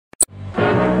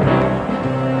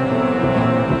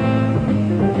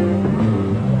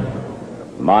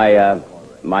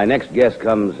My next guest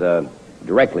comes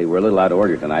directly. We're a little out of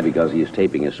order tonight because he's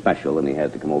taping his special, and he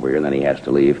has to come over here, and then he has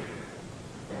to leave.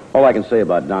 All I can say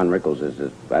about Don Rickles is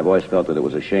that I've always felt that it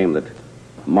was a shame that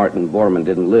Martin Bormann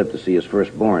didn't live to see his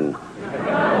firstborn.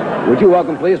 Would you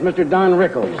welcome, please, Mr. Don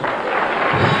Rickles?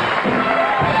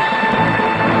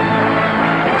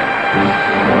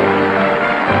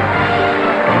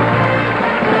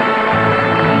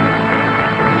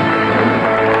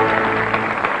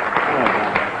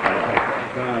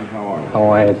 How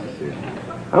are you?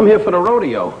 I'm here for the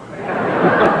rodeo.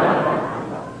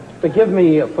 Forgive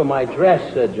me for my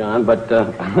dress, John, but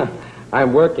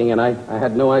I'm working, and I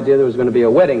had no idea there was going to be a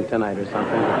wedding tonight or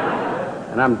something.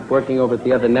 And I'm working over at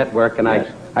the other network, and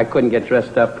I couldn't get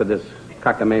dressed up for this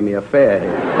cockamamie affair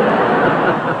here.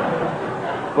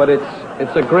 But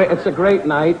it's a great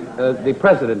night. The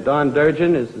president, Don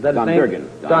Durgan, is that his name? Durgan.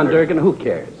 Don Durgan. Who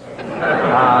cares?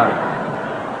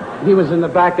 He was in the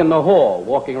back in the hall,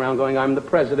 walking around going, "I'm the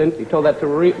president." He told that to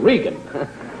Reagan,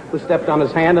 who stepped on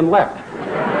his hand and left.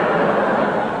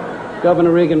 Governor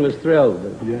Reagan was thrilled.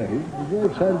 Yeah, he was very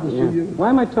excited to see you. Why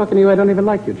am I talking to you? I don't even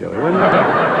like you, Joey.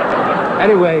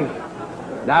 Anyway,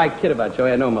 I kid about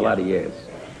Joey. I know him a lot of years.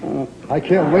 I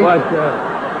can't wait. But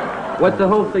what the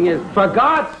whole thing is, for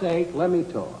God's sake, let me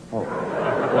talk. Oh.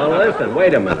 Well, listen,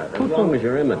 wait a minute. As long as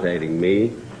you're imitating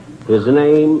me, his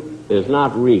name is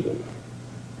not Reagan.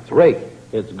 It's Reagan.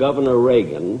 It's Governor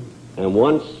Reagan, and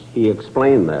once he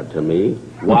explained that to me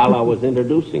while I was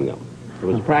introducing him. It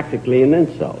was practically an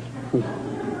insult.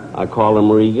 I call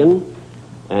him Reagan,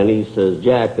 and he says,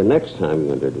 "Jack, the next time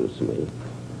you introduce me,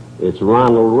 it's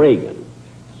Ronald Reagan."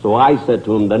 So I said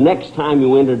to him, "The next time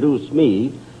you introduce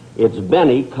me, it's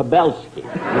Benny Kabelski."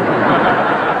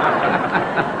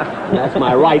 That's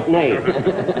my right name.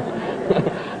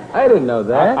 I didn't know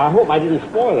that. I hope I didn't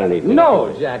spoil anything. No,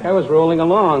 Jack, I was rolling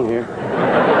along here.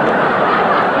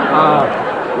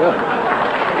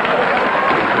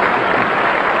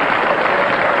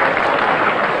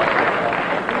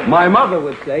 My mother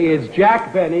would say, "Is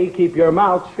Jack Benny, keep your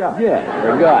mouth shut." Yeah,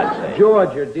 for God's sake.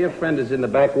 George, your dear friend, is in the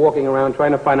back walking around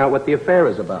trying to find out what the affair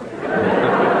is about.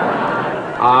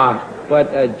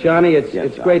 But Johnny,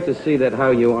 it's great to see that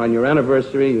how you, on your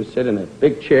anniversary, you sit in a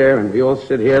big chair and we all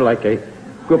sit here like a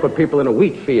group of people in a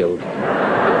wheat field.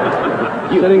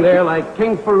 Sitting there like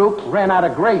King Farouk ran out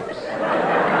of grapes.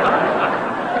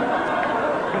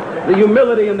 The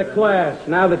humility in the class,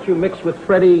 now that you mix with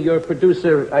Freddie, your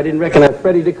producer, I didn't recognize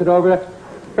Freddie de Cordova.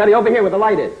 Freddie, over here where the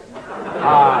light is.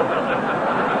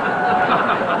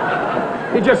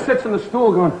 He just sits in the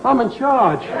stool going, "I'm in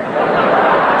charge."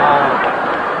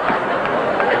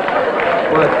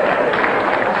 But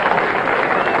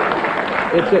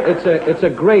it's a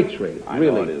great treat,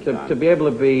 really, to be able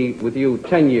to be with you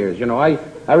 10 years. You know, I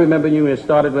remember when you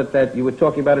started with that, you were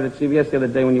talking about it at CBS the other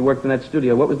day when you worked in that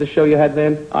studio. What was the show you had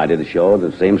then? I did a show at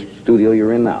the same studio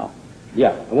you're in now.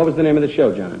 Yeah, and what was the name of the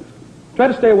show, John? Try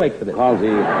to stay awake for this.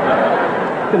 Halsey.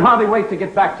 I can hardly wait to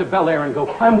get back to Bel Air and go,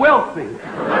 "I'm wealthy."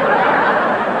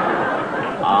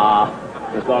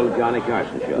 It's called the Johnny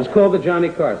Carson Show. It's called the Johnny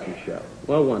Carson Show.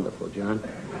 Well, wonderful, John.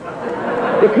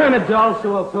 You're kind of dull,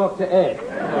 so I'll talk to Ed.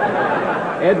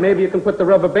 Ed, maybe you can put the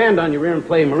rubber band on your ear and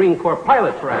play Marine Corps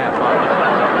pilot for a half hour.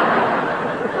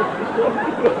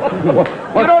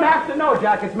 You don't have to know,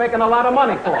 Jack. It's making a lot of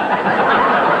money for him.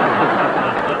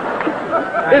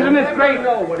 Isn't this great? I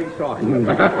know what he's talking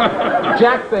about.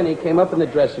 Jack Benny came up in the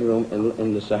dressing room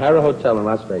in the Sahara Hotel in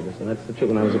Las Vegas, and that's the truth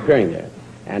when I was appearing there.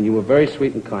 And you were very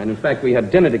sweet and kind. In fact, we had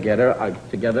dinner together.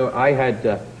 I had,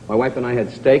 my wife and I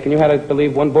had steak, and you had, I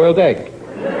believe, one boiled egg.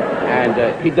 And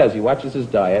he does. He watches his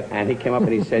diet, and he came up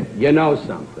and he said, "You know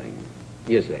something,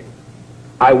 you see,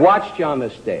 I watched you on the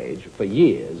stage for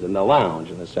years in the lounge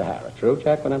in the Sahara." True,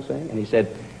 Jack, what I'm saying? And he said,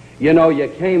 "You know, you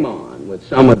came on with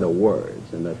some of the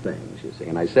words and the things, you see."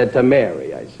 And I said to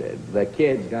Mary, I said, "The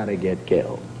kid's got to get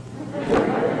killed.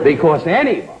 Because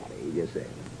anybody, you see,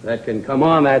 that can come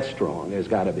on that strong has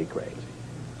got to be crazy."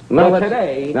 Now,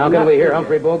 today... Now, can we hear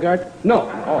Humphrey Bogart? No.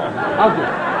 Oh, I'll do it.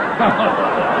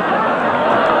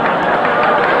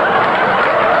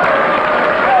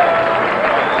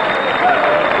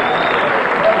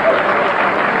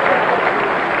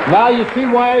 Now you see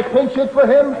why I pinch it for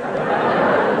him?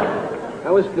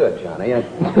 That was good, Johnny. It's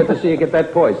good to see you get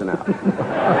that poison out.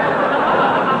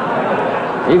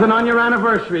 Even on your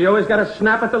anniversary, you always got to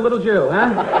snap at the little Jew,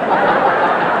 huh?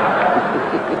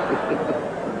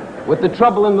 With the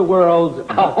trouble in the world,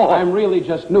 I'm really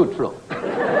just neutral.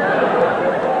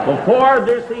 Before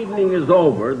this evening is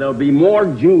over, there'll be more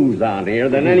Jews on here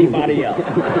than anybody else.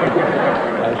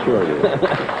 I assure you.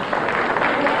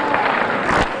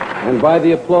 And by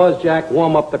the applause, Jack,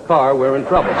 warm up the car. We're in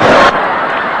trouble.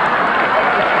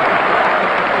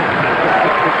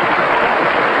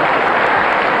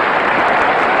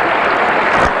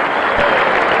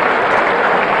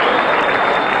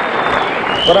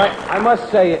 But I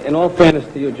must say, in all fairness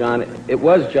to you, John, it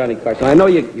was Johnny Carson. I know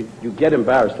you get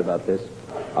embarrassed about this.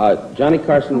 Johnny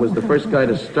Carson was the first guy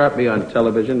to start me on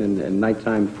television in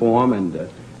nighttime form and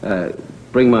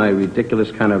bring my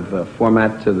ridiculous kind of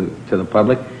format to the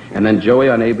public. And then Joey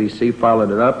on ABC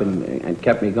followed it up and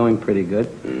kept me going pretty good.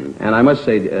 And I must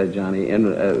say, Johnny,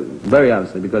 and very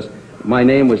honestly, because my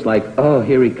name was like, oh,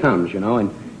 here he comes, you know,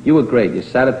 and you were great. You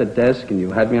sat at the desk and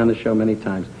you had me on the show many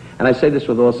times. And I say this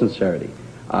with all sincerity.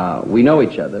 We know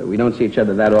each other. We don't see each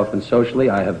other that often socially.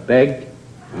 I have begged.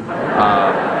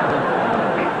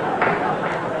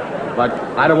 But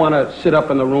I don't want to sit up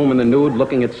in the room in the nude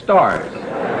looking at stars.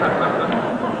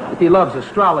 He loves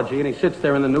astrology, and he sits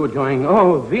there in the nude going,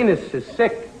 oh, Venus is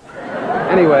sick.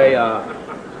 Anyway,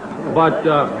 what?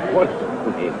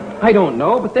 I don't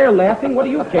know, but they're laughing. What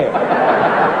do you care?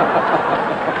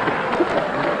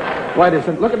 Why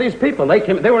doesn't... Look at these people.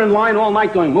 They were in line all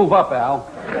night going, move up, Al.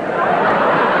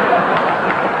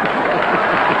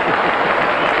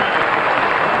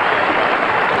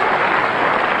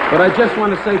 But I just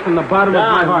want to say from the bottom of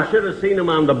my heart... You should have seen him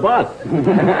on the bus.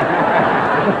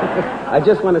 I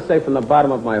just want to say from the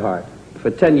bottom of my heart,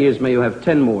 for 10 years, may you have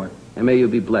 10 more, and may you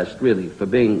be blessed, really, for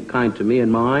being kind to me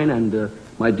and mine and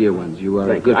my dear ones. You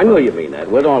are a good... I know you mean that,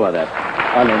 with all of that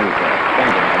underneath there.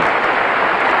 Thank you.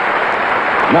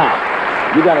 Now,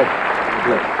 you got to...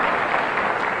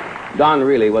 Don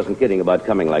really wasn't kidding about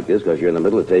coming like this because you're in the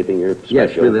middle of taping your special.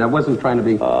 Yes, really. I wasn't trying to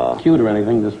be cute or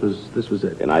anything. This was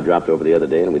it. And I dropped over the other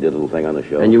day and we did a little thing on the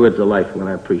show. And you were delightful, and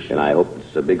I appreciate it. And I hope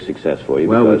it's a big success for you.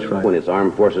 Well, because we tried. when it's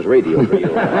Armed Forces Radio for you.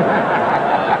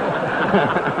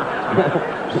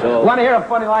 So... Want to hear a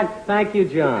funny line? Thank you,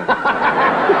 John.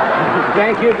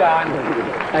 Thank you, Don.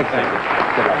 Thank you.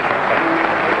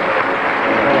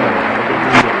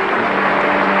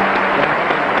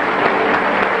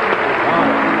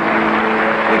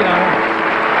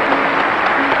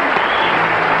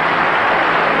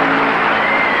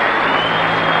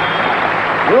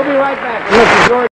 We'll be right back. This is George.